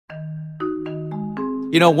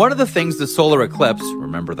You know, one of the things the solar eclipse,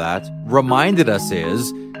 remember that, reminded us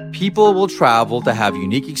is people will travel to have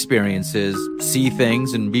unique experiences, see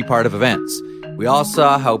things, and be part of events. We all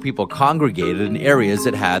saw how people congregated in areas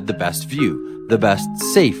that had the best view, the best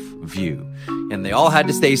safe view. And they all had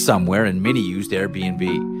to stay somewhere, and many used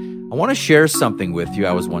Airbnb. I want to share something with you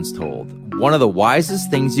I was once told. One of the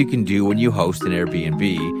wisest things you can do when you host an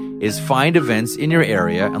Airbnb is find events in your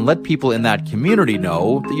area and let people in that community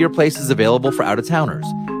know that your place is available for out-of-towners.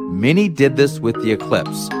 Many did this with the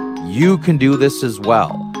eclipse. You can do this as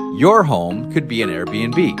well. Your home could be an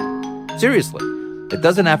Airbnb. Seriously. It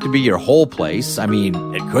doesn't have to be your whole place. I mean,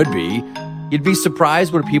 it could be. You'd be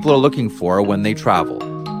surprised what people are looking for when they travel.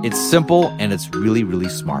 It's simple and it's really, really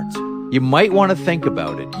smart. You might want to think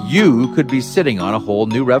about it. You could be sitting on a whole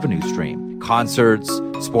new revenue stream. Concerts,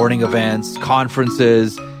 sporting events,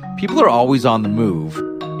 conferences. People are always on the move.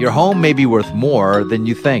 Your home may be worth more than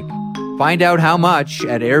you think. Find out how much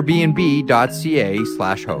at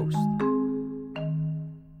airbnb.ca/host.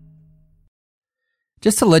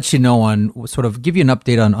 Just to let you know on, sort of give you an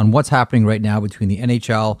update on what's happening right now between the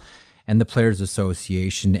NHL and the Players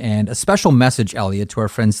Association, and a special message, Elliot, to our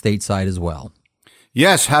friends stateside as well.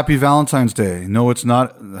 Yes, happy Valentine's Day. No, it's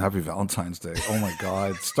not happy Valentine's Day. Oh my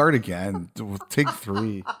God. Start again. Take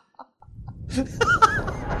 3.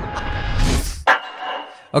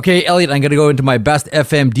 Okay, Elliot, I'm going to go into my best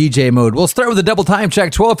FM DJ mode. We'll start with a double time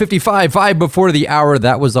check, 12:55, 5 before the hour.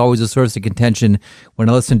 That was always a source of contention when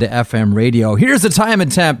I listened to FM radio. Here's the time and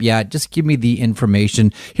temp. Yeah, just give me the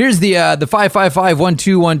information. Here's the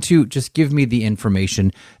 555-1212. Just give me the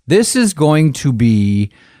information. This is going to be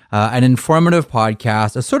an informative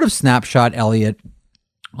podcast, a sort of snapshot, Elliot,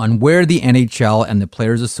 on where the NHL and the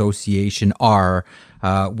Players Association are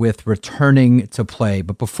with returning to play.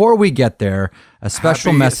 But before we get there, a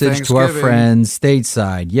special message to our friends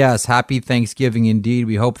stateside. Yes, happy Thanksgiving indeed.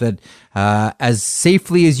 We hope that as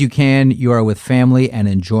safely as you can, you are with family and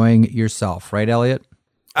enjoying yourself. Right, Elliot?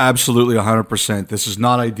 Absolutely, 100%. This is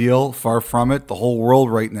not ideal, far from it. The whole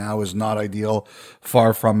world right now is not ideal,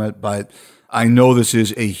 far from it. But I know this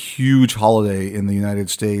is a huge holiday in the United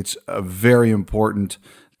States, a very important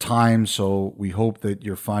time, so we hope that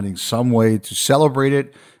you're finding some way to celebrate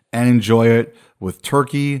it and enjoy it with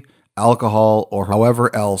turkey, alcohol, or however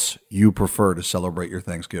else you prefer to celebrate your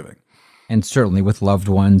Thanksgiving. And certainly with loved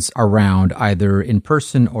ones around, either in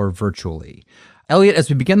person or virtually. Elliot, as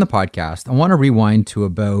we begin the podcast, I want to rewind to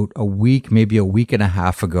about a week, maybe a week and a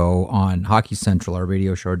half ago on Hockey Central, our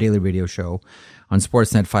radio show, our daily radio show on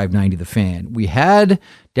Sportsnet 590 The Fan. We had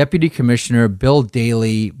Deputy Commissioner Bill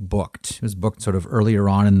Daly booked. It was booked sort of earlier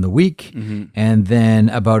on in the week. Mm-hmm. And then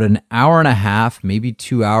about an hour and a half, maybe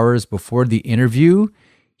 2 hours before the interview,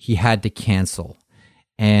 he had to cancel.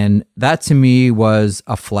 And that to me was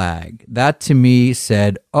a flag. That to me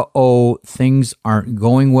said, uh-oh, things aren't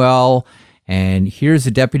going well. And here's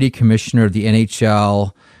the Deputy Commissioner of the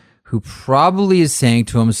NHL who probably is saying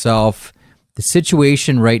to himself, the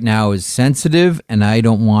situation right now is sensitive, and I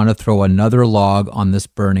don't want to throw another log on this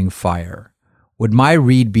burning fire. Would my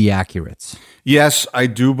read be accurate? Yes, I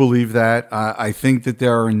do believe that. I think that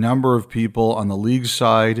there are a number of people on the league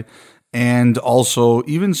side and also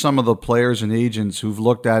even some of the players and agents who've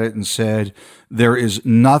looked at it and said there is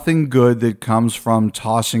nothing good that comes from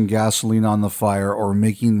tossing gasoline on the fire or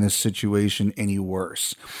making this situation any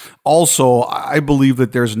worse. Also, I believe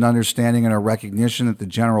that there's an understanding and a recognition that the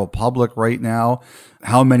general public right now,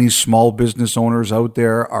 how many small business owners out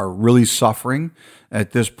there are really suffering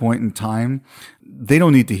at this point in time. They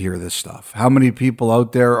don't need to hear this stuff. How many people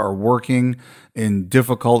out there are working in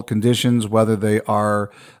difficult conditions, whether they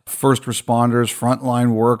are first responders,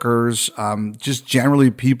 frontline workers, just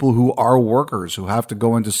generally people who are workers who have to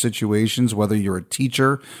go into situations, whether you're a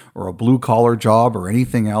teacher or a blue collar job or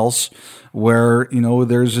anything else, where, you know,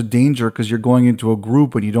 there's a danger because you're going into a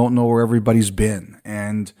group and you don't know where everybody's been.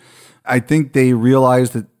 And I think they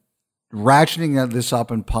realize that ratcheting this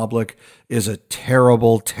up in public is a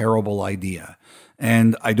terrible, terrible idea.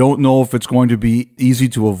 And I don't know if it's going to be easy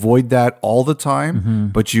to avoid that all the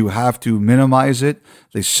time, but you have to minimize it.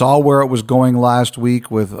 They saw where it was going last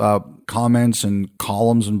week with comments and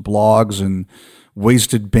columns and blogs and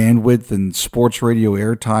wasted bandwidth and sports radio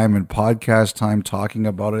airtime and podcast time talking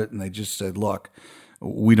about it. And they just said, look,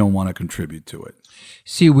 we don't want to contribute to it.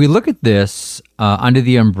 See, we look at this under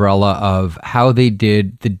the umbrella of how they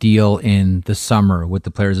did the deal in the summer with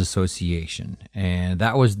the Players Association. And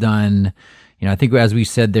that was done, you know, I think as we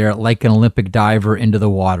said there, like an Olympic diver into the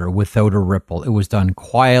water without a ripple. It was done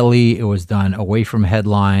quietly. It was done away from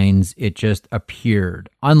headlines. It just appeared.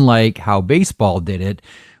 Unlike how baseball did it,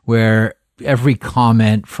 where every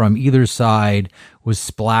comment from either side was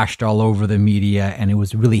splashed all over the media, and it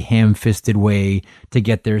was a really ham-fisted way to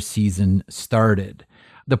get their season started.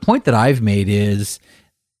 The point that I've made is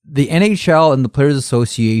the NHL and the Players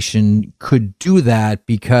Association could do that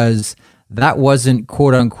because that wasn't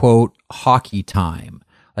quote unquote hockey time.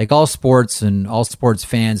 Like all sports and all sports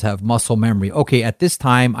fans have muscle memory. Okay, at this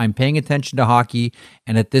time I'm paying attention to hockey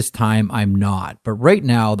and at this time I'm not. But right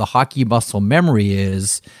now the hockey muscle memory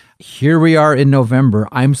is here we are in November.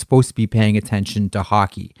 I'm supposed to be paying attention to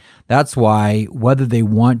hockey. That's why whether they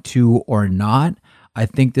want to or not, I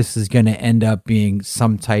think this is going to end up being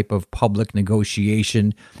some type of public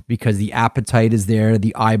negotiation because the appetite is there,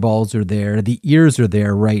 the eyeballs are there, the ears are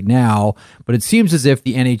there right now. But it seems as if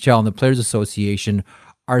the NHL and the Players Association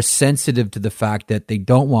are sensitive to the fact that they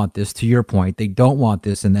don't want this, to your point, they don't want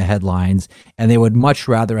this in the headlines, and they would much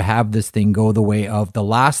rather have this thing go the way of the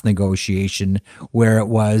last negotiation where it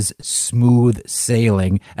was smooth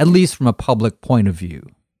sailing, at least from a public point of view.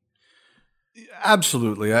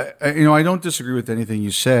 Absolutely. I don't disagree with anything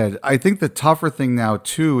you said. I think the tougher thing now,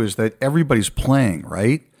 too, is that everybody's playing,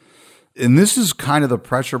 right? And this is kind of the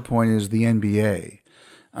pressure point is the NBA.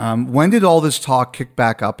 When did all this talk kick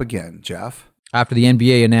back up again, Jeff? After the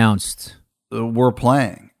NBA announced. We're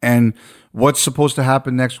playing. And what's supposed to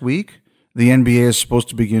happen next week? The NBA is supposed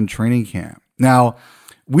to begin training camp. Now,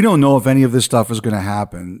 we don't know if any of this stuff is going to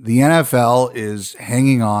happen. The NFL is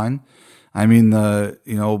hanging on. I mean, the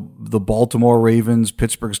Baltimore Ravens,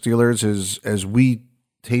 Pittsburgh Steelers, as we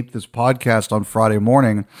tape this podcast on Friday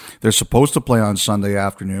morning, they're supposed to play on Sunday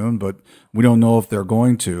afternoon, but we don't know if they're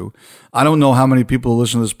going to. I don't know how many people who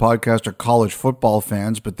listen to this podcast are college football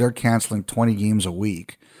fans, but they're canceling 20 games a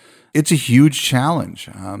week. It's a huge challenge.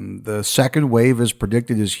 The second wave is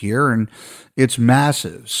predicted is here, and it's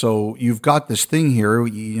massive. So you've got this thing here,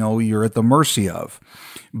 you're at the mercy of.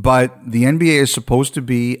 But the NBA is supposed to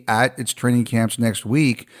be at its training camps next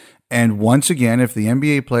week. And once again, if the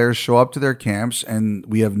NBA players show up to their camps and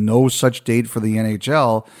we have no such date for the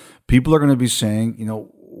NHL, people are going to be saying,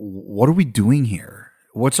 what are we doing here?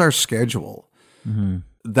 What's our schedule? Mm-hmm.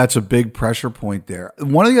 That's a big pressure point there.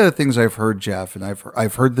 One of the other things I've heard, Jeff, and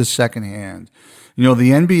I've heard this secondhand, the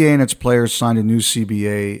NBA and its players signed a new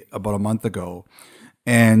CBA about a month ago.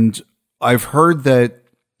 And I've heard that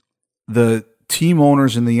the team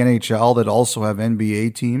owners in the NHL that also have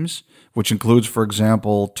NBA teams, which includes, for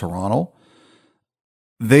example, Toronto,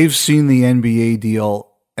 they've seen the NBA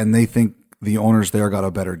deal and they think the owners there got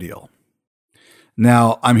a better deal.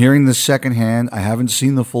 Now, I'm hearing this secondhand. I haven't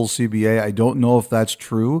seen the full CBA. I don't know if that's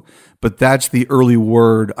true, but that's the early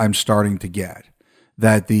word I'm starting to get,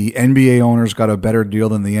 that the NBA owners got a better deal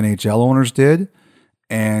than the NHL owners did.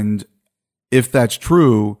 And if that's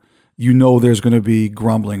true, there's going to be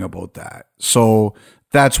grumbling about that. So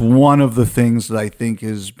that's one of the things that I think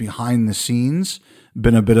is behind the scenes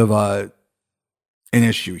been a bit of an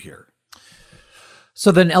issue here.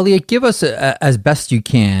 So then, Elliot, give us, as best you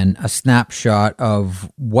can, a snapshot of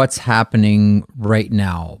what's happening right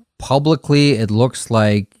now. Publicly, it looks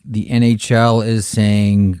like the NHL is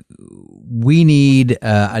saying we need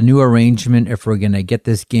a new arrangement if we're going to get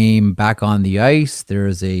this game back on the ice.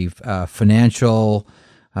 There's a financial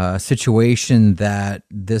situation that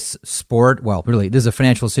this sport, there's a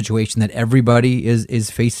financial situation that everybody is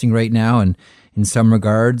facing right now, and in some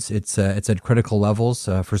regards, it's at critical levels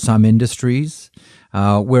for some industries,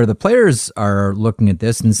 where the players are looking at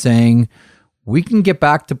this and saying, we can get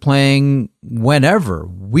back to playing whenever.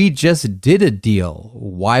 We just did a deal.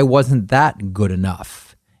 Why wasn't that good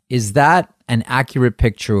enough? Is that an accurate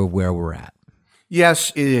picture of where we're at?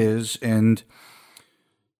 Yes, it is. And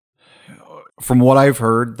from what I've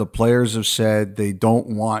heard, the players have said they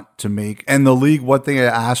don't want to make, and the league, what they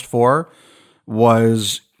asked for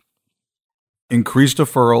was increased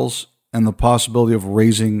deferrals and the possibility of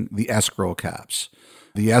raising the escrow caps.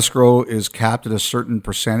 The escrow is capped at a certain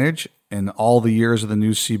percentage in all the years of the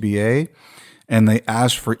new CBA, and they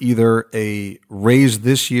asked for either a raise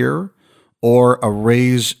this year or a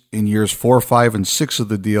raise in years 4, 5, and 6 of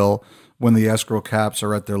the deal when the escrow caps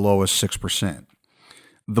are at their lowest 6%.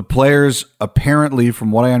 The players apparently,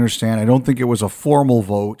 from what I understand, I don't think it was a formal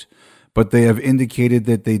vote, but they have indicated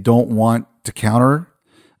that they don't want to counter,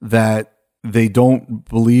 that they don't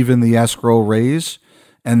believe in the escrow raise,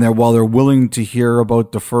 and that while they're willing to hear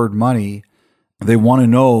about deferred money, they want to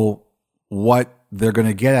know what they're going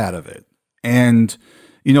to get out of it. And,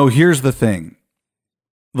 here's the thing.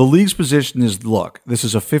 The league's position is, look, this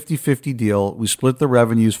is a 50-50 deal. We split the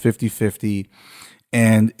revenues 50-50.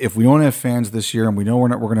 And if we don't have fans this year, and we know we're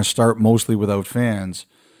going to start mostly without fans,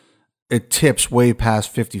 it tips way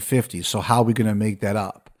past 50-50. So how are we going to make that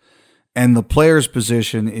up? And the player's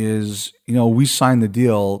position is, we signed the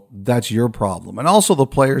deal. That's your problem. And also the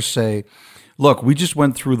players say, look, we just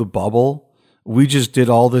went through the bubble. We just did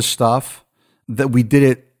all this stuff, that we did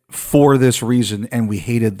it for this reason, and we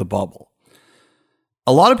hated the bubble.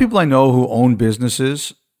 A lot of people I know who own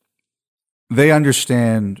businesses, they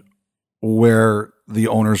understand where the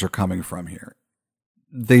owners are coming from here.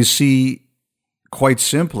 They see quite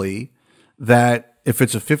simply that if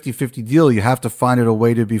it's a 50-50 deal, you have to find it a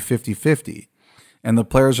way to be 50-50. And the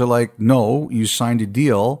players are like, no, you signed a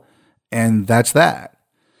deal, and that's that.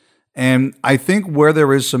 And I think where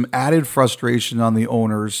there is some added frustration on the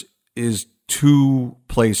owners is two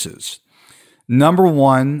places. Number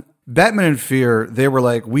one, Bettman and Fear, they were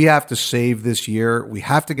like, we have to save this year. We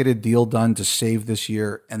have to get a deal done to save this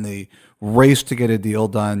year. And they raced to get a deal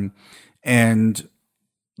done. And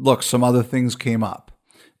look, some other things came up.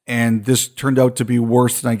 And this turned out to be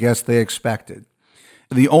worse than I guess they expected.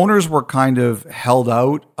 The owners were kind of held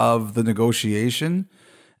out of the negotiation,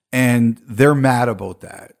 and they're mad about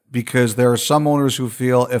that because there are some owners who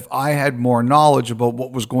feel if I had more knowledge about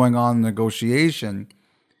what was going on in the negotiation,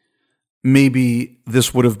 maybe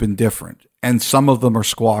this would have been different. And some of them are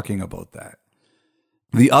squawking about that.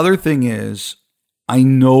 The other thing is, I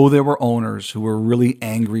know there were owners who were really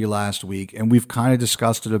angry last week, and we've kind of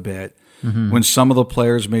discussed it a bit, when some of the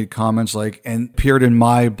players made comments like, and appeared in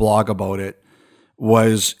my blog about it,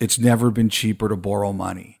 was it's never been cheaper to borrow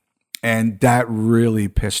money. And that really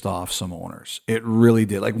pissed off some owners. It really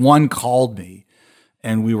did. Like, one called me,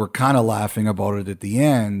 and we were kind of laughing about it at the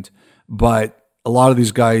end, but a lot of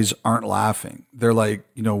these guys aren't laughing. They're like,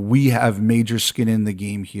 we have major skin in the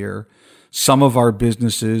game here. Some of our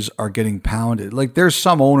businesses are getting pounded. Like, there's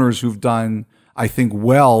some owners who've done, I think,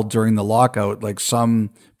 well during the lockout, like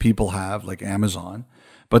some people have, like Amazon.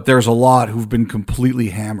 But there's a lot who've been completely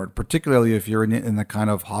hammered, particularly if you're in the kind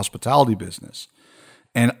of hospitality business.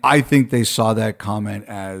 And I think they saw that comment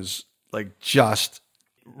as like just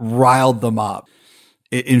riled them up.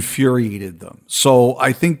 It infuriated them. So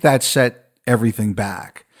I think that set everything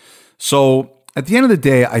back. So at the end of the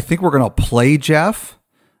day, I think we're going to play Jeff,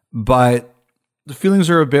 but the feelings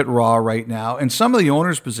are a bit raw right now. And some of the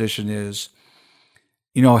owner's position is,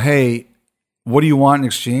 hey, what do you want in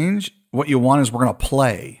exchange? What you want is we're going to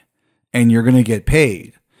play, and you're going to get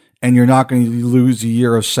paid, and you're not going to lose a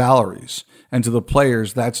year of salaries. And to the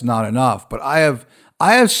players, that's not enough. But I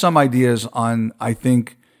have some ideas on, I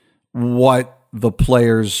think, what the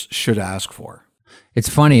players should ask for. It's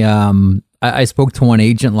funny. I spoke to one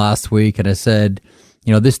agent last week, and I said,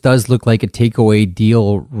 this does look like a takeaway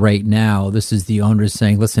deal right now. This is the owners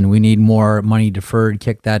saying, listen, we need more money deferred,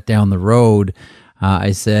 kick that down the road.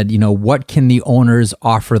 I said, what can the owners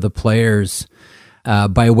offer the players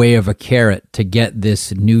by way of a carrot to get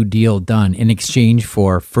this new deal done in exchange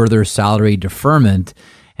for further salary deferment?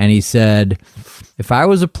 And he said, if I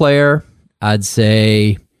was a player, I'd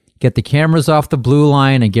say, get the cameras off the blue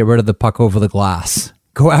line and get rid of the puck over the glass.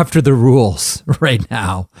 Go after the rules right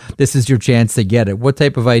now. This is your chance to get it. What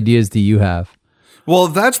type of ideas do you have? Well,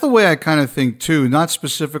 that's the way I kind of think too, not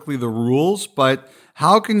specifically the rules, but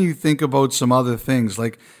how can you think about some other things?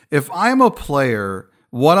 Like, if I'm a player,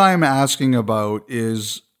 what I'm asking about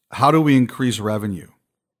is, how do we increase revenue?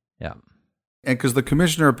 Yeah. And because the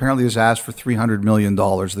commissioner apparently has asked for $300 million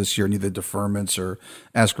this year in either deferments or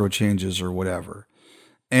escrow changes or whatever.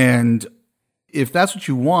 And if that's what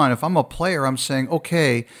you want, if I'm a player, I'm saying,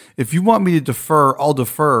 okay, if you want me to defer, I'll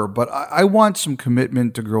defer, but I want some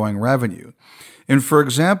commitment to growing revenue. And for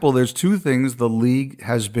example, there's two things the league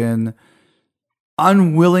has been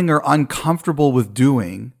unwilling or uncomfortable with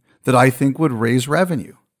doing that I think would raise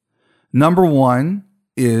revenue. Number one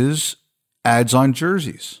is ads on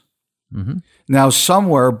jerseys. Mm-hmm. Now,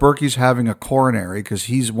 somewhere, Berkey's having a coronary because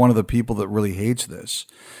he's one of the people that really hates this.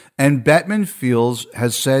 And Bettman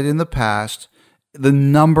has said in the past, the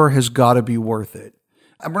number has got to be worth it.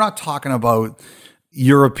 And we're not talking about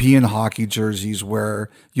European hockey jerseys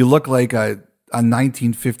where you look like a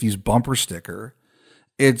 1950s bumper sticker.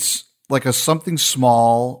 It's like a something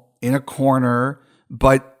small in a corner,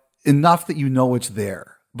 but enough that you know it's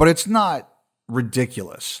there. But it's not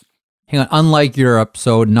ridiculous. Hang on, unlike Europe,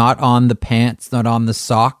 so not on the pants, not on the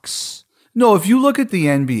socks? No, if you look at the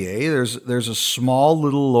NBA, there's a small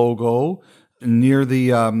little logo near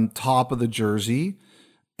the top of the jersey,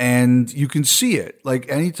 and you can see it. Like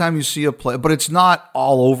anytime you see a play, but it's not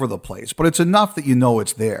all over the place, but it's enough that you know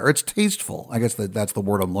it's there. It's tasteful. I guess that's the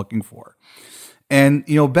word I'm looking for. And,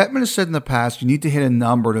 Bettman has said in the past, you need to hit a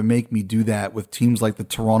number to make me do that with teams like the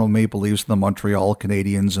Toronto Maple Leafs, the Montreal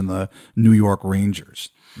Canadiens, and the New York Rangers.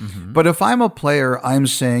 Mm-hmm. But if I'm a player, I'm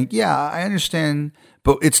saying, yeah, I understand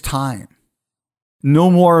but it's time. No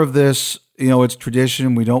more of this, it's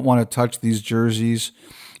tradition. We don't want to touch these jerseys.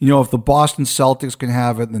 If the Boston Celtics can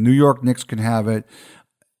have it, the New York Knicks can have it.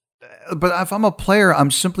 But if I'm a player,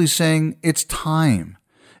 I'm simply saying it's time.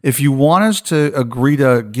 If you want us to agree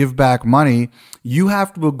to give back money, you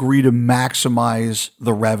have to agree to maximize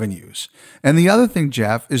the revenues. And the other thing,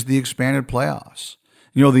 Jeff, is the expanded playoffs.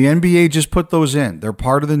 The NBA just put those in. They're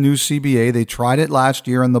part of the new CBA. They tried it last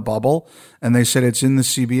year in the bubble, and they said it's in the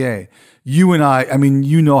CBA. You and I mean,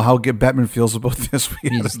 how Bettman feels about this.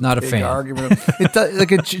 He's not a fan. Argument.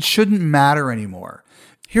 It shouldn't matter anymore.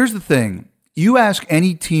 Here's the thing. You ask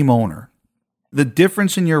any team owner, the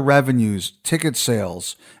difference in your revenues, ticket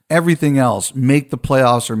sales, everything else, make the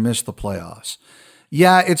playoffs or miss the playoffs.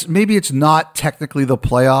 Yeah, maybe it's not technically the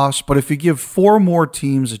playoffs, but if you give 4 more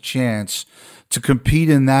teams a chance to compete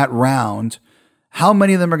in that round, how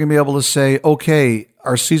many of them are going to be able to say, okay,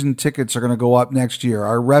 our season tickets are going to go up next year,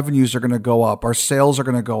 our revenues are going to go up, our sales are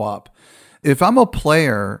going to go up? If I'm a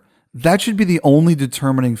player, that should be the only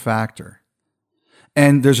determining factor.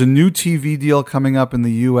 And there's a new TV deal coming up in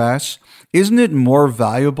the US. Isn't it more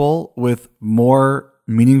valuable with more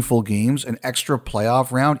meaningful games, an extra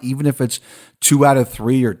playoff round, even if it's 2 out of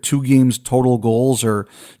 3 or 2 games total goals or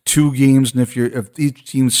 2 games, and if each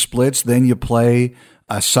team splits, then you play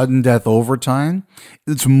a sudden death overtime?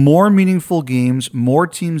 It's more meaningful games, more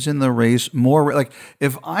teams in the race, more like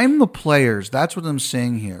if I'm the players, that's what I'm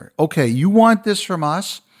saying here. Okay, you want this from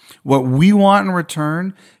us? What we want in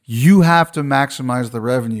return, you have to maximize the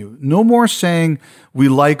revenue. No more saying we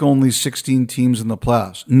like only 16 teams in the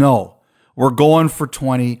playoffs. No, we're going for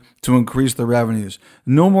 20 to increase the revenues.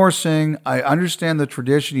 No more saying, I understand the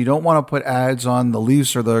tradition. You don't want to put ads on the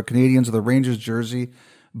Leafs or the Canadiens or the Rangers jersey.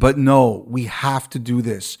 But no, we have to do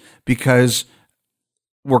this because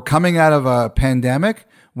we're coming out of a pandemic.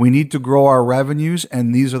 We need to grow our revenues,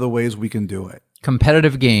 and these are the ways we can do it.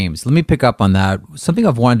 Competitive games. Let me pick up on that. Something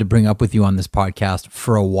I've wanted to bring up with you on this podcast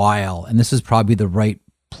for a while, and this is probably the right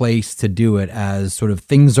place to do it as sort of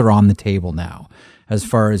things are on the table now as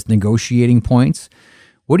far as negotiating points.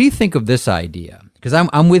 What do you think of this idea? Because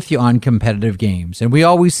I'm with you on competitive games. And we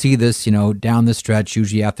always see this, down the stretch,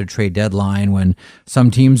 usually after trade deadline, when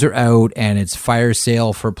some teams are out and it's fire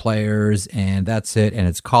sale for players and that's it. And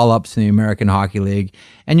it's call-ups in the American Hockey League.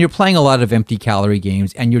 And you're playing a lot of empty calorie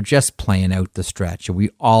games and you're just playing out the stretch. And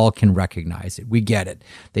we all can recognize it. We get it.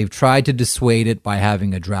 They've tried to dissuade it by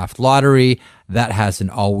having a draft lottery. That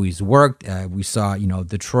hasn't always worked. We saw,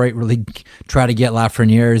 Detroit really try to get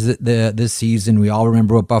Lafreniere this season. We all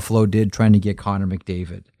remember what Buffalo did trying to get Connor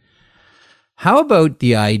McDavid. How about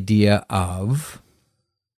the idea of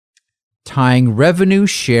tying revenue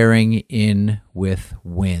sharing in with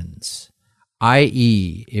wins?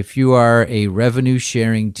 I.e., if you are a revenue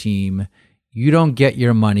sharing team, you don't get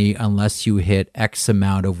your money unless you hit X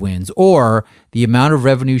amount of wins, or the amount of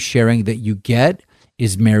revenue sharing that you get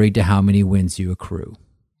is married to how many wins you accrue.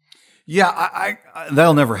 Yeah, I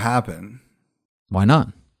that'll never happen. Why not?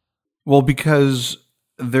 Well, because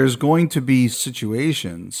there's going to be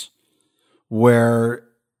situations where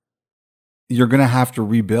you're going to have to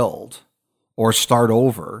rebuild or start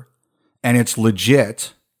over, and it's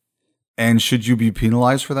legit. And should you be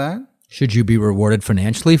penalized for that? Should you be rewarded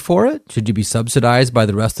financially for it? Should you be subsidized by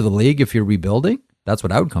the rest of the league if you're rebuilding? That's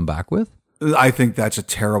what I would come back with. I think that's a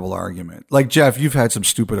terrible argument. Like, Jeff, you've had some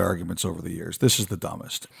stupid arguments over the years. This is the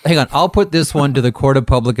dumbest. Hang on. I'll put this one to the court of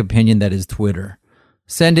public opinion that is Twitter.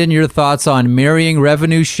 Send in your thoughts on marrying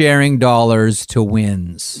revenue sharing dollars to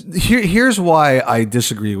wins. Here's why I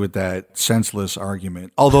disagree with that senseless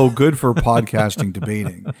argument, although good for podcasting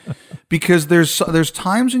debating. Because there's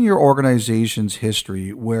times in your organization's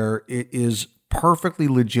history where it is perfectly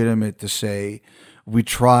legitimate to say we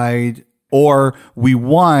tried or we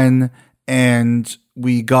won and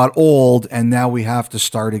we got old and now we have to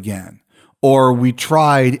start again. Or we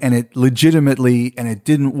tried and it legitimately and it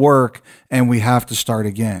didn't work and we have to start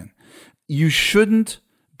again. You shouldn't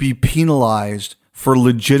be penalized for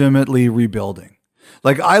legitimately rebuilding.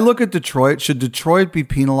 Like, I look at Detroit. Should Detroit be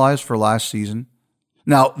penalized for last season?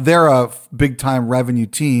 Now, they're a big time revenue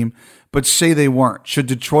team, but say they weren't. Should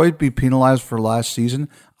Detroit be penalized for last season?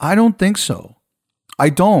 I don't think so. I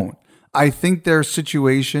don't. I think their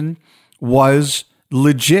situation was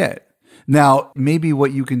legit. Now, maybe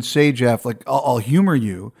what you can say, Jeff, like I'll humor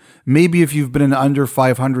you. Maybe if you've been an under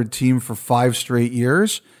 500 team for 5 straight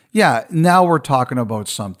years, yeah, now we're talking about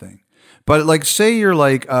something. But like, say you're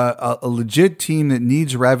like a legit team that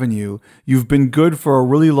needs revenue. You've been good for a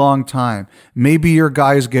really long time. Maybe your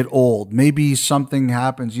guys get old. Maybe something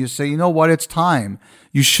happens. You say, you know what? It's time.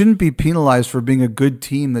 You shouldn't be penalized for being a good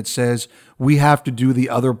team that says we have to do the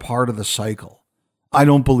other part of the cycle. I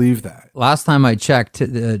don't believe that. Last time I checked,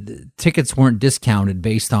 the tickets weren't discounted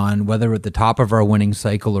based on whether we're at the top of our winning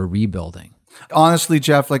cycle or rebuilding. Honestly,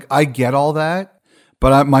 Jeff, like I get all that,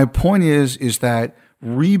 but my point is that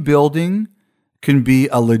rebuilding can be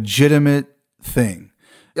a legitimate thing.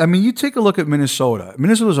 I mean, you take a look at Minnesota.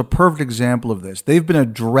 Minnesota is a perfect example of this. They've been a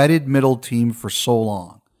dreaded middle team for so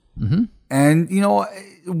long. Mm-hmm. And, you know,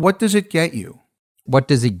 what does it get you? What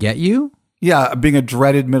does it get you? Yeah, being a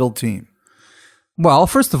dreaded middle team. Well,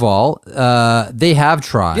 first of all, they have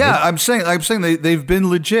tried. Yeah, I'm saying they've been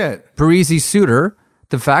legit. Parise Suter,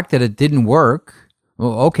 the fact that it didn't work,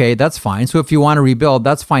 well, okay, that's fine. So if you want to rebuild,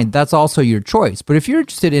 that's fine. That's also your choice. But if you're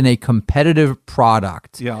interested in a competitive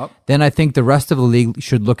product, then I think the rest of the league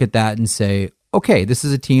should look at that and say, okay, this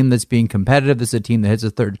is a team that's being competitive. This is a team that hits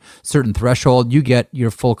a certain threshold. You get your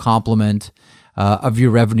full complement of your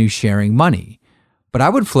revenue sharing money. But I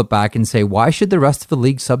would flip back and say, why should the rest of the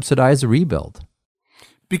league subsidize a rebuild?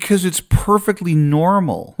 Because it's perfectly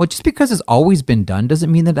normal. Well, just because it's always been done doesn't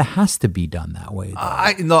mean that it has to be done that way.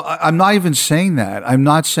 I'm not even saying that. I'm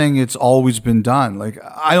not saying it's always been done. Like,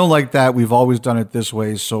 I don't like that. We've always done it this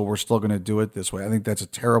way, so we're still going to do it this way. I think that's a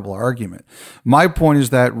terrible argument. My point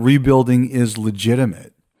is that rebuilding is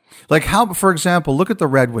legitimate. Like how, for example, look at the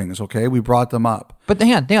Red Wings. Okay, we brought them up. But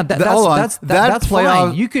hang on, that's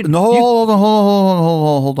fine. You could hold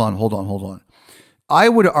on. I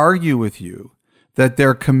would argue with you that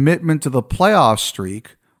their commitment to the playoff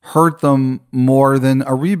streak hurt them more than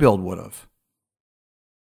a rebuild would have.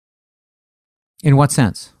 In what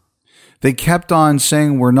sense? They kept on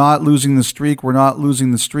saying, we're not losing the streak.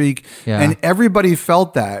 Yeah. And everybody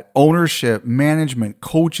felt that. Ownership, management,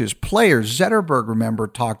 coaches, players. Zetterberg, remember,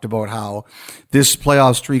 talked about how this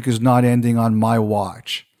playoff streak is not ending on my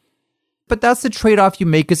watch. But that's the trade-off you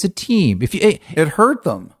make as a team. It hurt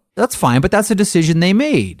them. That's fine, but that's a decision they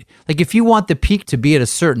made. Like if you want the peak to be at a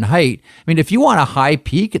certain height, I mean, if you want a high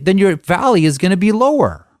peak, then your valley is going to be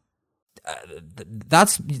lower.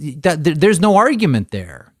 There's no argument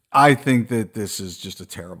there. I think that this is just a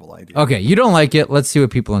terrible idea. Okay, you don't like it. Let's see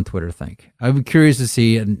what people on Twitter think. I'm curious to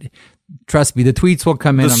see, and trust me, the tweets will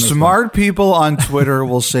come in. The smart people on Twitter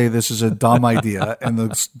will say this is a dumb idea, and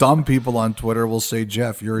the dumb people on Twitter will say,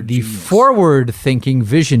 Jeff, you're a genius. The forward-thinking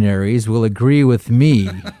visionaries will agree with me.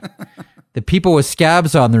 The people with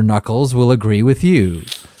scabs on their knuckles will agree with you.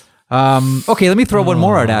 Okay, let me throw one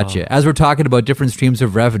more out at you. As we're talking about different streams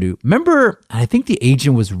of revenue, remember, I think the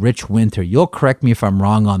agent was Rich Winter. You'll correct me if I'm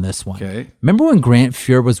wrong on this one. Okay. Remember when Grant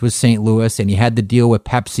Fuhr was with St. Louis and he had the deal with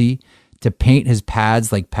Pepsi to paint his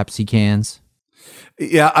pads like Pepsi cans?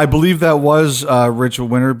 Yeah, I believe that was Rich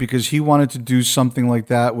Winter because he wanted to do something like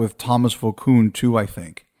that with Thomas Vokoun too, I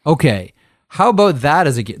think. Okay. How about that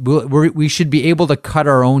as we should be able to cut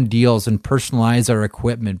our own deals and personalize our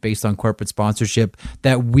equipment based on corporate sponsorship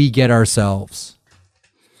that we get ourselves?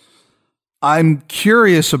 I'm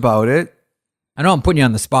curious about it. I know I'm putting you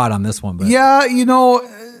on the spot on this one, but yeah, you know,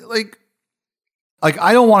 like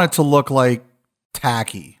I don't want it to look like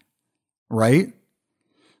tacky, right?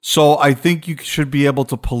 So I think you should be able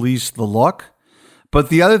to police the look. But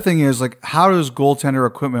the other thing is, like, how does goaltender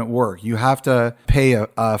equipment work? You have to pay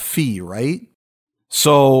a fee, right?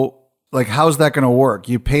 So, like, how's that going to work?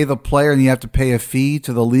 You pay the player and you have to pay a fee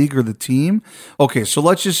to the league or the team? Okay, so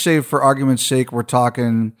let's just say, for argument's sake, we're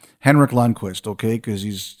talking Henrik Lundqvist, okay, because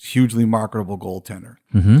he's a hugely marketable goaltender.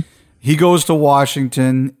 Mm-hmm. He goes to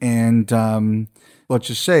Washington and let's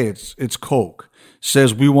just say it's Coke.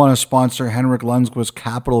 Says we want to sponsor Henrik Lundqvist's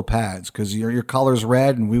Capital pads because your color's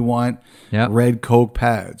red and we want red Coke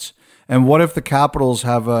pads. And what if the Capitals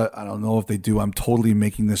have I don't know if they do, I'm totally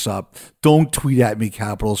making this up. Don't tweet at me,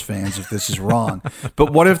 Capitals fans, if this is wrong.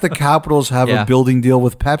 But what if the Capitals have a building deal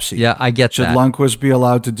with Pepsi? Yeah, I get Should that. Lundqvist be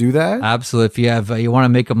allowed to do that? Absolutely. If you want to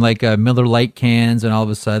make them like Miller Lite cans and all of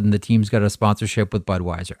a sudden the team's got a sponsorship with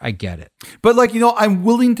Budweiser. I get it. But like, you know, I'm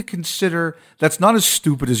willing to consider, that's not as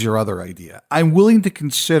stupid as your other idea. I'm willing to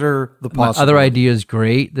consider the possibility. My other idea is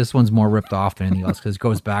great. This one's more ripped off than anything else because it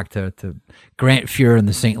goes back to Grant Fuhr and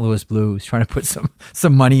the St. Louis Blues trying to put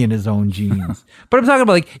some money in his own jeans. But I'm talking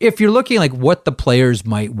about, like, if you're looking like what the players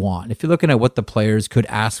might want, if you're looking at what the players could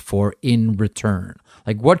ask for in return,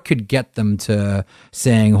 like what could get them to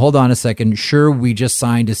saying, hold on a second, sure, we just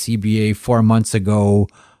signed a CBA 4 months ago,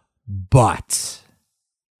 but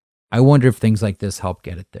I wonder if things like this help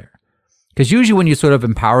get it there. Because usually when you sort of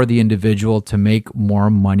empower the individual to make more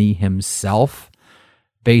money himself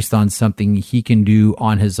based on something he can do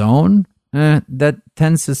on his own, that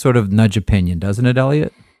tends to sort of nudge opinion, doesn't it,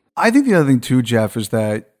 Elliot? I think the other thing too, Jeff, is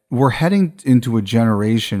that we're heading into a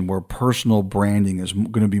generation where personal branding is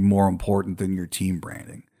going to be more important than your team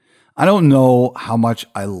branding. I don't know how much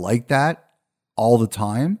I like that all the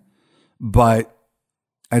time, but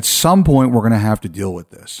at some point we're going to have to deal with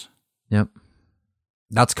this. Yep.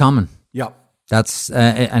 That's coming. Yep. That's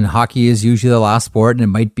and hockey is usually the last sport, and it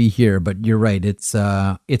might be here, but you're right. It's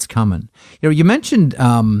coming. You mentioned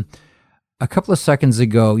a couple of seconds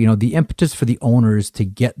ago, the impetus for the owners to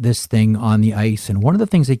get this thing on the ice. And one of the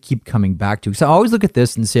things they keep coming back to, so I always look at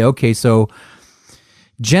this and say, okay, so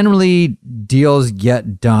generally deals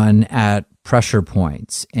get done at pressure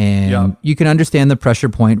points. And you can understand the pressure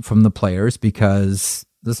point from the players because,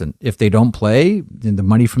 listen, if they don't play, then the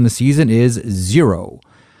money from the season is zero.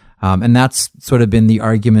 And that's sort of been the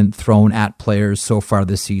argument thrown at players so far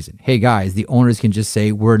this season. Hey, guys, the owners can just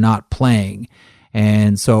say, we're not playing.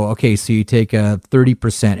 And so, okay, so you take a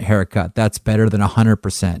 30% haircut. That's better than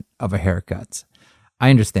 100% of a haircut.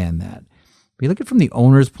 I understand that. But you look at it from the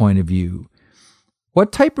owner's point of view,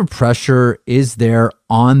 what type of pressure is there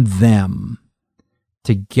on them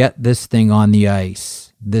to get this thing on the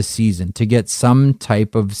ice this season, to get some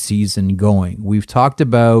type of season going? We've talked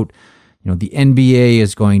about, the NBA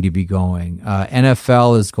is going to be going.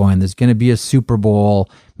 NFL is going. There's going to be a Super Bowl.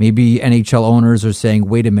 Maybe NHL owners are saying,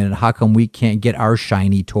 wait a minute, how come we can't get our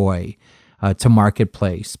shiny toy to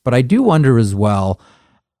marketplace? But I do wonder as well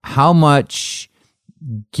how much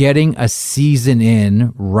getting a season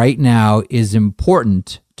in right now is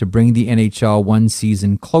important to bring the NHL one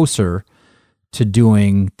season closer to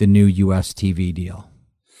doing the new US TV deal.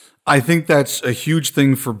 I think that's a huge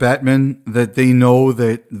thing for Bettman, that they know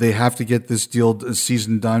that they have to get this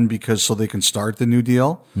season done so they can start the new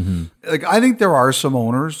deal. Mm-hmm. I think there are some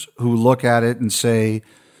owners who look at it and say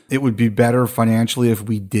it would be better financially if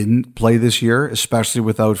we didn't play this year, especially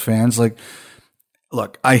without fans.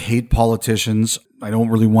 Look, I hate politicians. I don't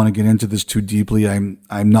really want to get into this too deeply.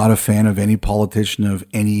 I'm not a fan of any politician of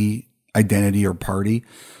any identity or party.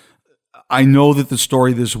 I know that the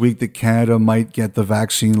story this week that Canada might get the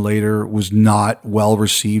vaccine later was not well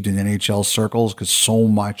received in NHL circles because so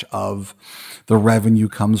much of the revenue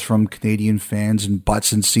comes from Canadian fans and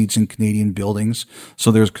butts and seats in Canadian buildings. So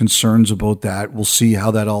there's concerns about that. We'll see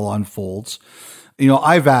how that all unfolds.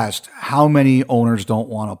 I've asked how many owners don't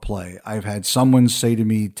want to play. I've had someone say to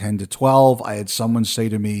me 10 to 12. I had someone say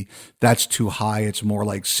to me, that's too high. It's more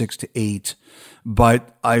like 6 to 8.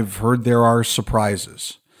 But I've heard there are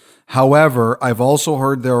surprises. However, I've also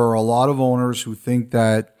heard there are a lot of owners who think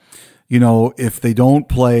that, if they don't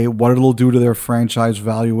play, what it'll do to their franchise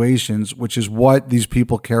valuations, which is what these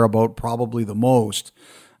people care about probably the most,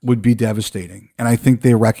 would be devastating. And I think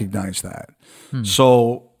they recognize that.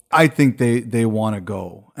 So I think they want to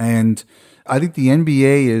go. And I think the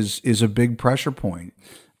NBA is a big pressure point.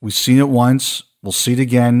 We've seen it once. We'll see it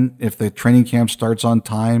again if the training camp starts on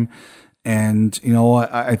time. And,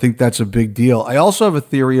 I think that's a big deal. I also have a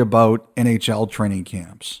theory about NHL training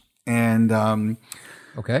camps. And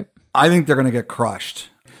okay, I think they're going to get crushed.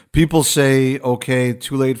 People say, okay,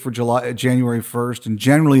 too late for January 1st. And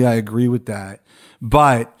generally, I agree with that.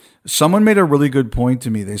 But someone made a really good point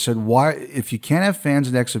to me. They said, why, if you can't have fans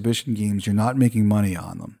at exhibition games, you're not making money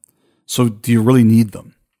on them. So do you really need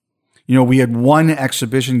them? We had one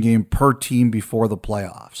exhibition game per team before the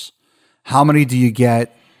playoffs. How many do you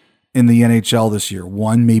get in the NHL this year?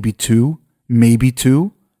 One, maybe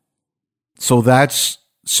two. So that's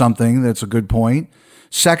something that's a good point.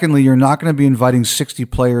 Secondly, you're not going to be inviting 60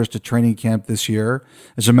 players to training camp this year.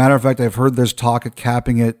 As a matter of fact, I've heard there's talk of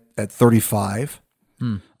capping it at 35.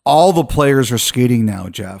 All the players are skating now,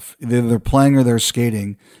 Jeff. Either they're playing or they're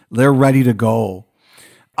skating. They're ready to go.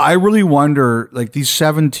 I really wonder, these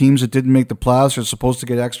 7 teams that didn't make the playoffs are supposed to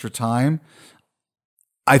get extra time.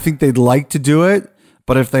 I think they'd like to do it.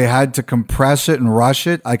 But if they had to compress it and rush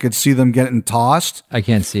it, I could see them getting tossed. I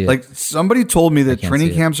can't see it. Somebody told me that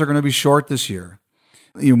training camps are going to be short this year.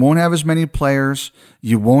 You won't have as many players.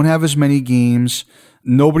 You won't have as many games.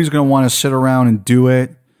 Nobody's going to want to sit around and do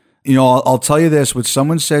it. I'll tell you this, what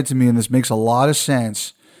someone said to me, and this makes a lot of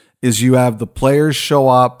sense, is you have the players show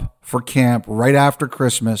up for camp right after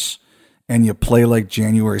Christmas and you play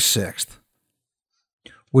January 6th.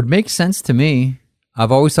 Would make sense to me.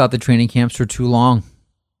 I've always thought the training camps were too long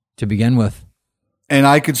to begin with. And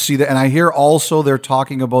I could see that. And I hear also they're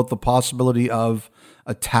talking about the possibility of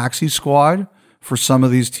a taxi squad for some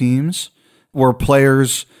of these teams where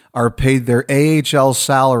players are paid their AHL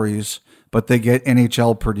salaries, but they get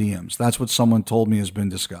NHL per diems. That's what someone told me has been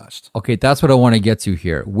discussed. Okay, that's what I want to get to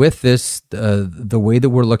here. With this, the way that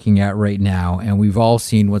we're looking at right now, and we've all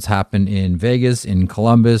seen what's happened in Vegas, in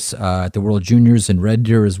Columbus, at the World Juniors, in Red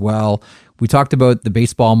Deer as well. We talked about the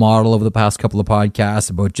baseball model over the past couple of podcasts,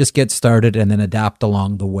 about just get started and then adapt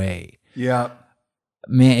along the way. Yeah.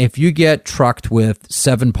 Man, if you get trucked with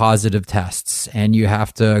 7 positive tests and you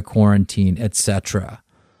have to quarantine, etc.,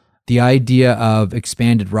 the idea of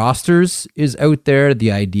expanded rosters is out there.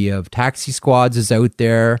 The idea of taxi squads is out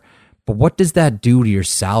there. But what does that do to your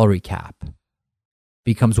salary cap?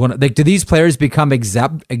 Becomes one. Like, do these players become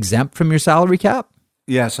exempt from your salary cap?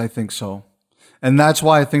 Yes, I think so. And that's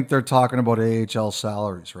why I think they're talking about AHL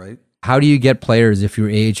salaries, right? How do you get players if you're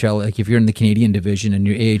AHL, like if you're in the Canadian division and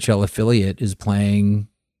your AHL affiliate is playing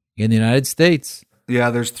in the United States? Yeah,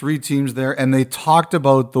 there's 3 teams there, and they talked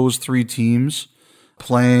about those 3 teams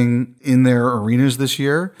playing in their arenas this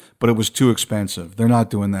year, but it was too expensive. They're not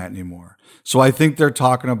doing that anymore. So I think they're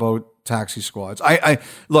talking about taxi squads. I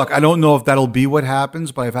look, I don't know if that'll be what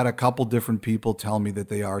happens, but I've had a couple different people tell me that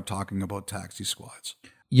they are talking about taxi squads.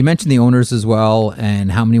 You mentioned the owners as well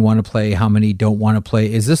and how many want to play, how many don't want to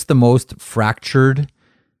play. Is this the most fractured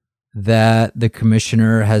that the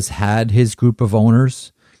commissioner has had his group of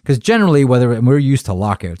owners? Because generally, we're used to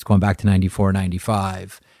lockouts going back to 94,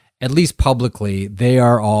 95, at least publicly, they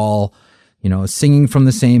are all, singing from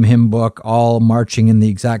the same hymn book, all marching in the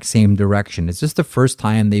exact same direction. Is this the first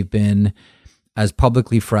time they've been as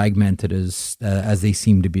publicly fragmented as they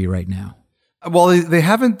seem to be right now? Well, they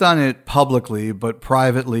haven't done it publicly, but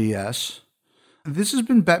privately, yes. This has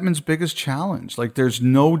been Bettman's biggest challenge. Like, there's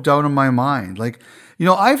no doubt in my mind. Like,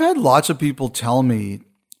 I've had lots of people tell me,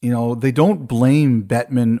 they don't blame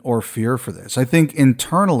Bettman or Fear for this. I think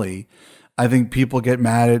internally, people get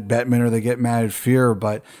mad at Bettman or they get mad at Fear,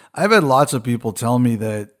 but I've had lots of people tell me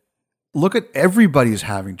that, look at everybody's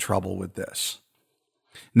having trouble with this.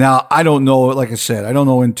 Now, I don't know, like I said, I don't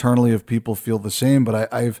know internally if people feel the same,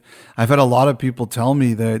 but I've had a lot of people tell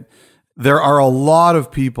me that there are a lot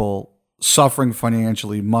of people suffering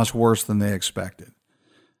financially much worse than they expected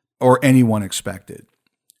or anyone expected.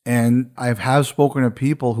 And I have spoken to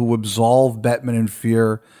people who absolve Bettman and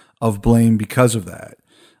Fear of blame because of that.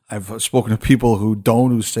 I've spoken to people who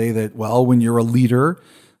don't, who say that, well, when you're a leader,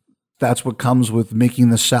 that's what comes with making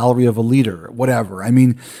the salary of a leader, whatever. I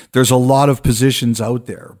mean, there's a lot of positions out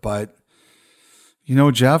there, but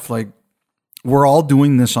Jeff, like, we're all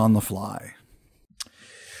doing this on the fly.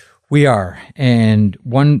 We are. And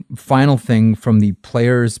one final thing from the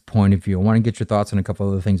player's point of view, I want to get your thoughts on a couple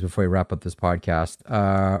other things before we wrap up this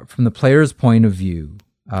podcast. From the player's point of view,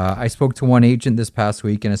 I spoke to one agent this past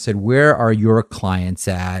week and I said, where are your clients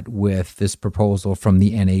at with this proposal from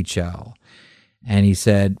the NHL? And he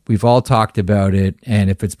said, we've all talked about it, and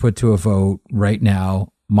if it's put to a vote right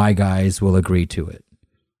now, my guys will agree to it.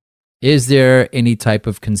 Is there any type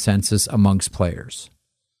of consensus amongst players?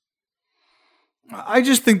 I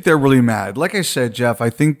just think they're really mad. Like I said, Jeff, I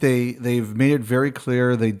think they've made it very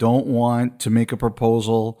clear they don't want to make a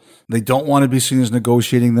proposal. They don't want to be seen as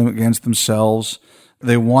negotiating them against themselves.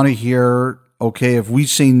 They want to hear, okay, if we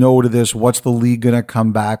say no to this, what's the league going to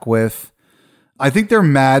come back with? I think they're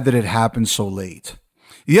mad that it happened so late.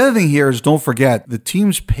 The other thing here is, don't forget, the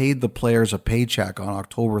teams paid the players a paycheck on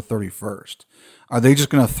October 31st. Are they just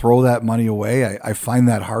going to throw that money away? I find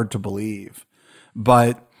that hard to believe.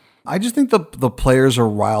 But I just think the players are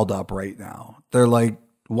riled up right now. They're like,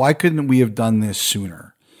 why couldn't we have done this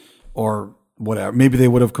sooner? Or whatever. Maybe they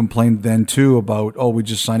would have complained then too about, we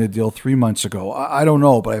just signed a deal 3 months ago. I don't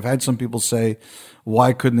know, but I've had some people say,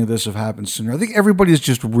 why couldn't this have happened sooner? I think everybody's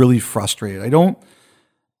just really frustrated.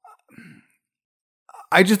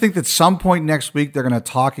 I just think that some point next week they're going to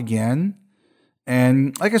talk again.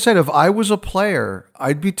 And like I said, if I was a player,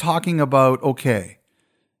 I'd be talking about, okay,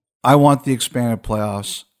 I want the expanded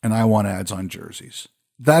playoffs and I want ads on jerseys.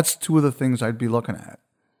 That's 2 of the things I'd be looking at.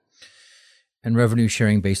 And revenue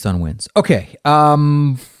sharing based on wins. Okay.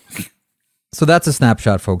 So that's a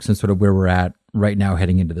snapshot, folks, and sort of where we're at right now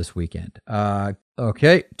heading into this weekend.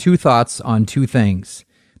 Okay. 2 thoughts on 2 things.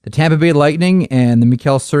 The Tampa Bay Lightning and the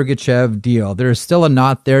Mikhail Sergachev deal. There is still a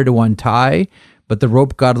knot there to untie, but the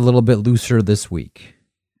rope got a little bit looser this week.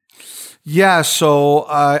 Yeah, so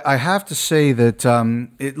I have to say that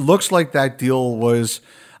it looks like that deal was,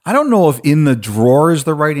 I don't know if in the drawer is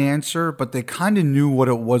the right answer, but they kind of knew what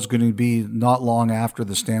it was going to be not long after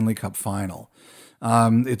the Stanley Cup final.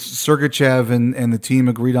 It's Sergachev and the team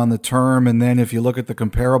agreed on the term, and then if you look at the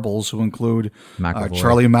comparables, who include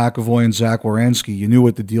Charlie McAvoy and Zach Werenski, you knew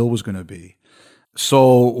what the deal was going to be.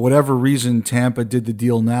 So whatever reason Tampa did the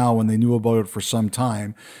deal now when they knew about it for some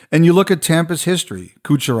time. And you look at Tampa's history,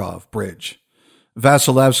 Kucherov, bridge.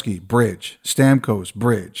 Vasilevsky, bridge. Stamkos,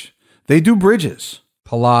 bridge. They do bridges.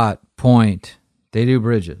 Palat, Point, they do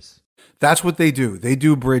bridges. That's what they do. They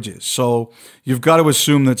do bridges. So you've got to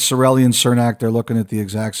assume that Cirelli and Cernak, they're looking at the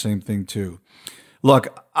exact same thing too.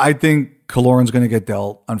 Look, I think Killorn's going to get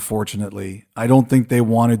dealt, unfortunately. I don't think they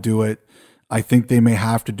want to do it. I think they may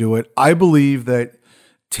have to do it. I believe that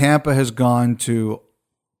Tampa has gone to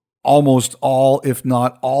almost all, if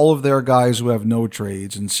not all of their guys who have no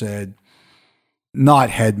trades and said, not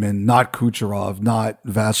Hedman, not Kucherov, not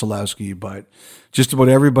Vasilevsky, but just about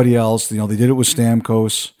everybody else. They did it with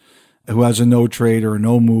Stamkos, who has a no trade or a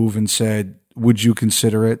no move, and said, would you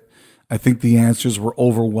consider it? I think the answers were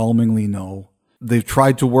overwhelmingly no. They've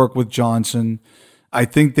tried to work with Johnson. I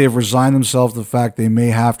think they've resigned themselves to the fact they may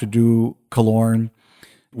have to do Killorn.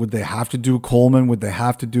 Would they have to do Coleman? Would they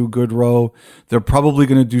have to do Goodrow? They're probably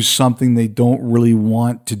going to do something they don't really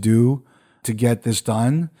want to do to get this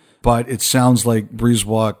done. But it sounds like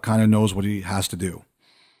Brisebois kind of knows what he has to do.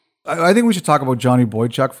 I think we should talk about Johnny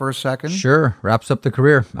Boychuk for a second. Sure. Wraps up the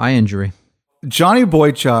career. Eye injury. Johnny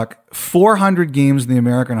Boychuk, 400 games in the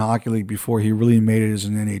American Hockey League before he really made it as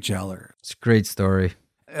an NHLer. It's a great story.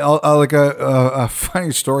 Like a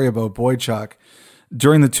funny story about Boychuk.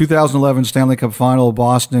 During the 2011 Stanley Cup Final,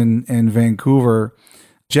 Boston and Vancouver,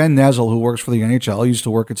 Jen Nezel, who works for the NHL, used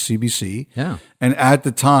to work at CBC. Yeah. And at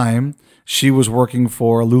the time, she was working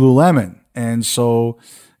for Lululemon. And so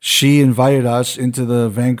she invited us into the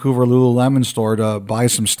Vancouver Lululemon store to buy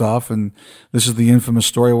some stuff. And this is the infamous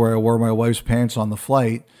story where I wore my wife's pants on the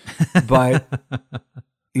flight. But,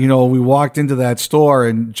 we walked into that store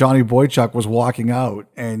and Johnny Boychuk was walking out,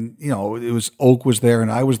 and, it was Oak was there and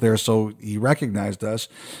I was there. So he recognized us,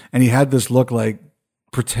 and he had this look like,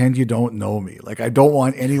 pretend you don't know me. Like, I don't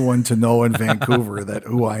want anyone to know in Vancouver that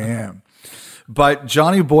who I am. But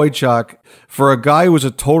Johnny Boychuk, for a guy who was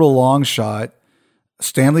a total long shot,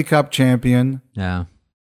 Stanley Cup champion,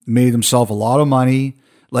 made himself a lot of money,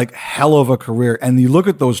 like hell of a career. And you look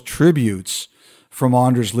at those tributes from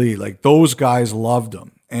Anders Lee, like those guys loved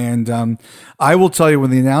him. And I will tell you,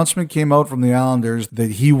 when the announcement came out from the Islanders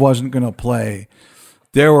that he wasn't going to play,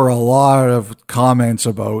 there were a lot of comments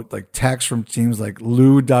about, like, texts from teams like,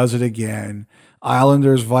 Lou does it again.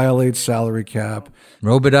 Islanders violate salary cap.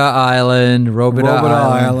 Robida Island.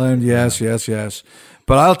 Yes.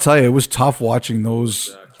 But I'll tell you, it was tough watching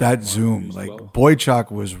that Zoom. Like, Boychuk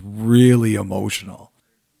was really emotional.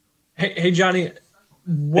 Hey, Johnny,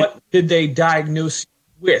 what did they diagnose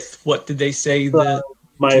with? What did they say?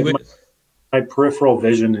 My peripheral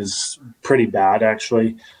vision is pretty bad,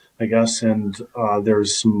 actually, I guess. And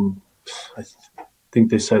there's some, I think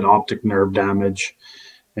they said optic nerve damage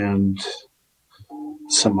and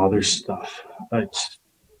some other stuff.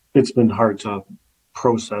 It's been hard to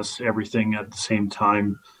process everything at the same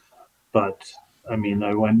time. But, I mean,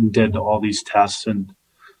 I went and did all these tests, and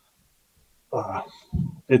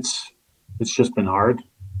it's just been hard,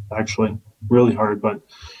 actually, really hard. But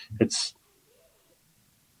it's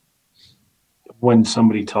when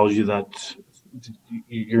somebody tells you that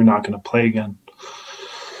you're not going to play again,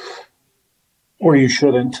 or you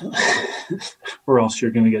shouldn't, or else you're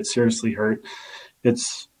going to get seriously hurt.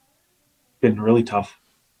 It's been really tough.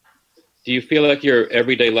 Do you feel like your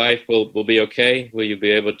everyday life will be okay? Will you be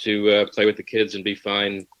able to play with the kids and be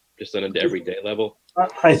fine just on an everyday level?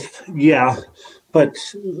 Yeah, but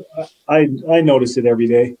I notice it every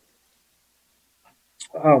day.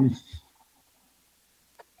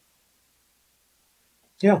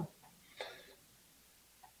 Yeah.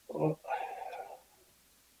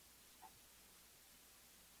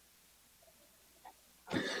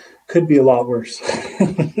 Could be a lot worse,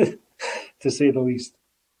 to say the least.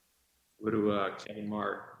 What do Kenny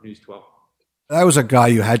Marr, News 12? That was a guy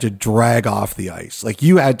you had to drag off the ice. Like,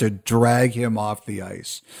 you had to drag him off the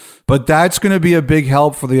ice. But that's going to be a big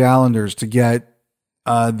help for the Islanders to get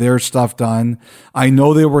their stuff done. I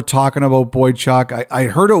know they were talking about Boychuk. I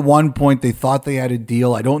heard at one point they thought they had a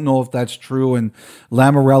deal. I don't know if that's true, and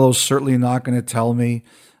Lamoriello's certainly not going to tell me.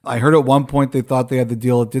 I heard at one point they thought they had the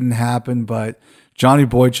deal. It didn't happen, but Johnny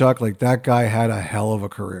Boychuk, like, that guy had a hell of a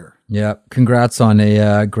career. Yeah, congrats on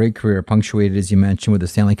a great career, punctuated, as you mentioned, with the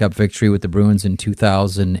Stanley Cup victory with the Bruins in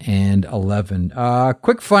 2011.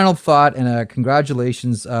 Quick final thought and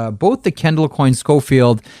congratulations, both to Kendall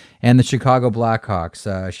Coyne-Schofield and the Chicago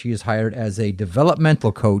Blackhawks. She is hired as a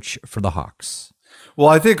developmental coach for the Hawks. Well,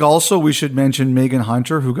 I think also we should mention Megan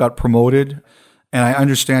Hunter, who got promoted, and I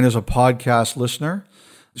understand as a podcast listener,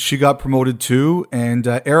 she got promoted too. And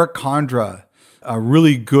Eric Condra a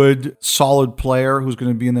really good, solid player who's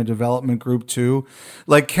going to be in the development group too.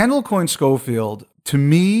 Like Kendall Coyne Schofield, to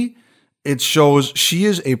me, it shows she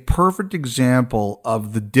is a perfect example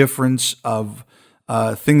of the difference of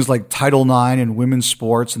things like Title IX and women's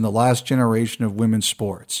sports and the last generation of women's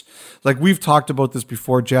sports. Like we've talked about this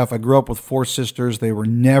before, Jeff. I grew up with 4 sisters. They were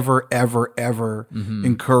never, ever, ever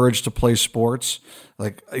encouraged to play sports.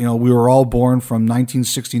 Like, you know, we were all born from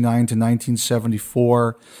 1969 to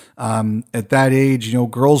 1974. At that age, you know,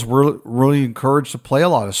 girls were really encouraged to play a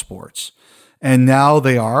lot of sports. And now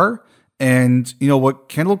they are. And, you know, what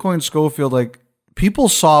Kendall Coyne Schofield, like, people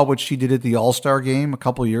saw what she did at the All-Star game a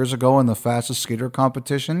couple years ago in the fastest skater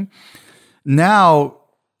competition. Now,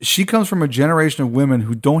 she comes from a generation of women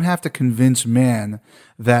who don't have to convince men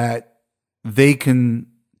that they can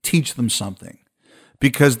teach them something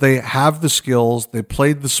because they have the skills, they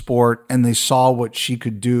played the sport, and they saw what she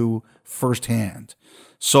could do firsthand.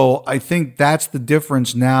 So I think that's the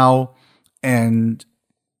difference now and,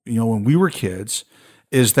 you know, when we were kids,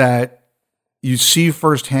 is that you see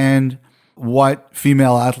firsthand what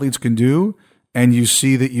female athletes can do, and you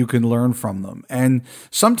see that you can learn from them. And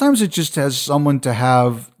sometimes it just has someone to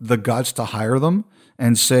have the guts to hire them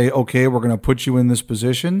and say, okay, we're going to put you in this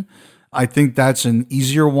position. I think that's an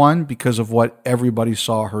easier one because of what everybody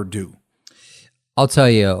saw her do. I'll tell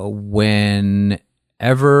you, whenever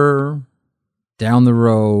down the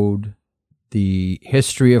road the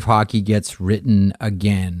history of hockey gets written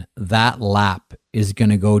again, that lap is going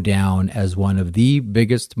to go down as one of the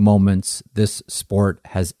biggest moments this sport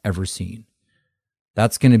has ever seen.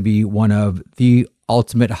 That's going to be one of the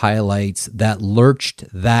ultimate highlights that lurched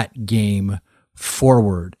that game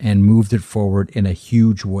forward and moved it forward in a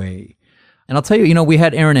huge way. And I'll tell you, you know, we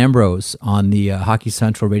had Erin Ambrose on the Hockey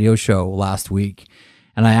Central radio show last week.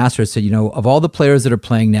 And I asked her, I said, you know, of all the players that are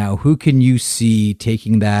playing now, who can you see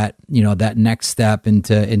taking that, you know, that next step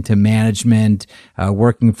into management,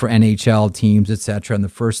 working for NHL teams, et cetera? And the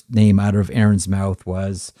first name out of Erin's mouth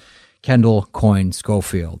was Kendall Coyne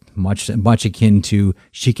Schofield, much akin to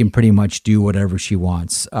she can pretty much do whatever she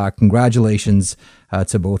wants. Congratulations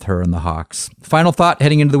to both her and the Hawks. Final thought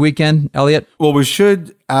heading into the weekend, Elliot? Well, we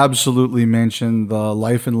should absolutely mention the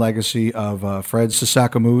life and legacy of Fred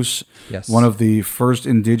Sasakamoose, yes, one of the first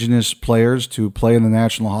Indigenous players to play in the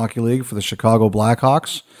National Hockey League for the Chicago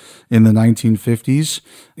Blackhawks in the 1950s.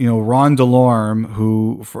 You know, Ron DeLorme,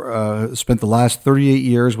 who spent the last 38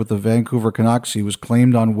 years with the Vancouver Canucks, he was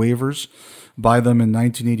claimed on waivers by them in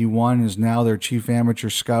 1981, is now their chief amateur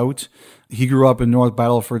scout. He grew up in North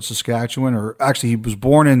Battleford, Saskatchewan, or actually he was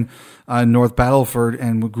born in North Battleford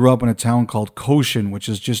and grew up in a town called Cochin, which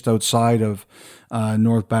is just outside of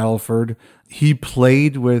North Battleford. He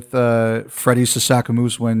played with Freddie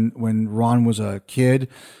Sasakamoose when Ron was a kid.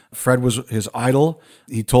 Fred was his idol.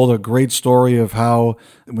 He told a great story of how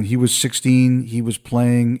when he was 16, he was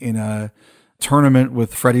playing in a tournament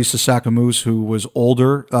with Freddie Sasakamoose, who was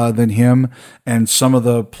older than him, and some of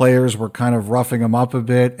the players were kind of roughing him up a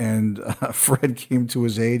bit, and Fred came to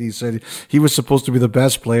his aid. He said he was supposed to be the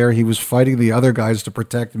best player. He was fighting the other guys to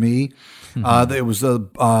protect me. It was a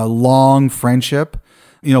long friendship.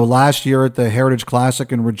 You know, last year at the Heritage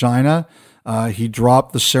Classic in Regina, he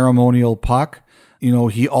dropped the ceremonial puck. You know,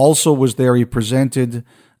 he also was there. He presented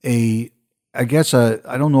I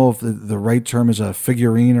don't know if the right term is a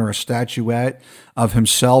figurine or a statuette of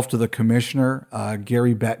himself to the commissioner,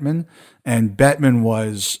 Gary Bettman. And Bettman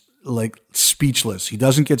was like speechless. He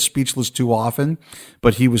doesn't get speechless too often,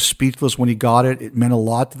 but he was speechless when he got it. It meant a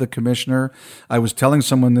lot to the commissioner. I was telling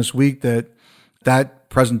someone this week that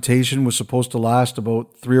presentation was supposed to last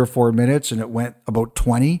about 3 or 4 minutes, and it went about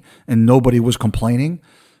 20, and nobody was complaining.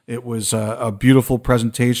 It was a beautiful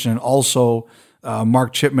presentation. And also,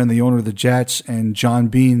 Mark Chipman, the owner of the Jets, and John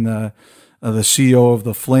Bean, the CEO of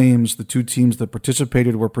the Flames, the two teams that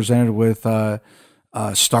participated, were presented with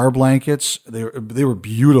star blankets. They were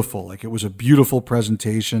beautiful. Like, it was a beautiful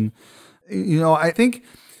presentation. You know, I think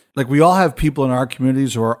like we all have people in our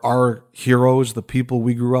communities who are our heroes, the people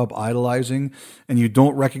we grew up idolizing, and you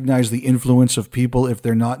don't recognize the influence of people if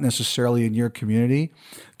they're not necessarily in your community.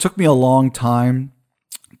 It took me a long time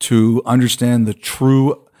to understand the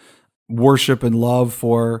true worship and love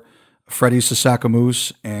for Freddie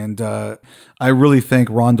Sasakamoose, and I really thank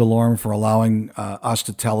Ron DeLorme for allowing us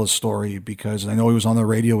to tell his story, because I know he was on the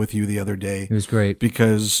radio with you the other day. It was great,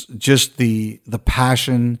 because just the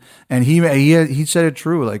passion, and he said it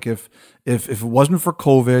true. Like if it wasn't for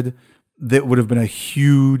COVID, that would have been a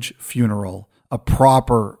huge funeral, a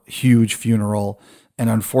proper huge funeral, and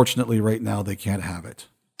unfortunately, right now they can't have it.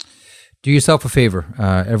 Do yourself a favor,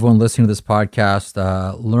 everyone listening to this podcast,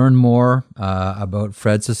 learn more about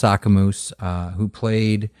Fred Sasakamoose, who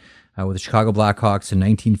played with the Chicago Blackhawks in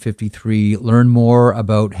 1953. Learn more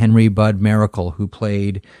about Henry Bud Miracle, who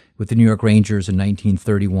played with the New York Rangers in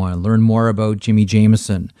 1931. Learn more about Jimmy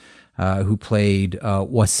Jameson, who played a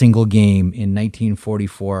single game in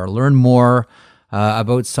 1944. Learn more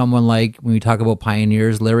about someone like, when we talk about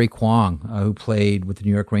pioneers, Larry Kwong, who played with the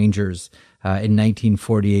New York Rangers in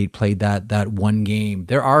 1948, played that one game.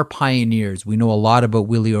 There are pioneers. We know a lot about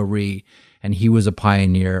Willie O'Ree, and he was a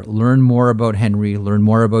pioneer. Learn more about Henry, learn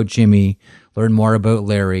more about Jimmy, learn more about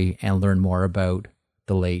Larry, and learn more about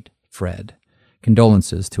the late Fred.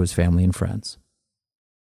 Condolences to his family and friends.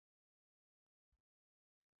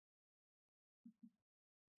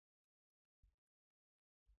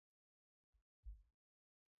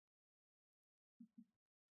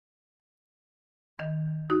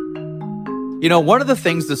 You know, one of the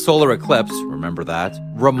things the solar eclipse, remember that,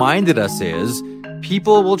 reminded us is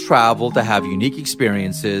people will travel to have unique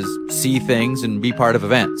experiences, see things, and be part of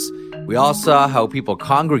events. We all saw how people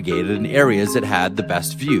congregated in areas that had the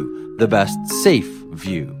best view, the best safe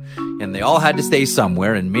view. And they all had to stay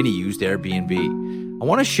somewhere, and many used Airbnb. I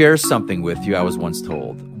want to share something with you I was once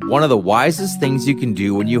told. One of the wisest things you can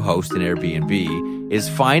do when you host an Airbnb is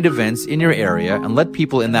find events in your area and let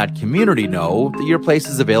people in that community know that your place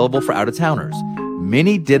is available for out-of-towners.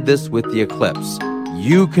 Many did this with the eclipse.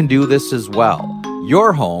 You can do this as well.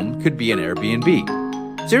 Your home could be an Airbnb.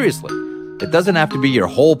 Seriously, it doesn't have to be your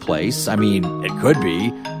whole place. I mean, it could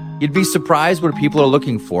be. You'd be surprised what people are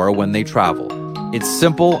looking for when they travel. It's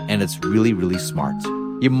simple and it's really, really smart.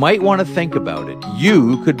 You might want to think about it.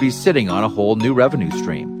 You could be sitting on a whole new revenue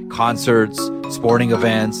stream. Concerts, sporting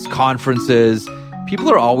events, conferences.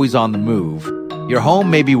 People are always on the move. Your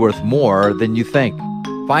home may be worth more than you think.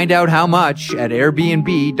 Find out how much at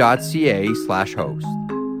airbnb.ca/host.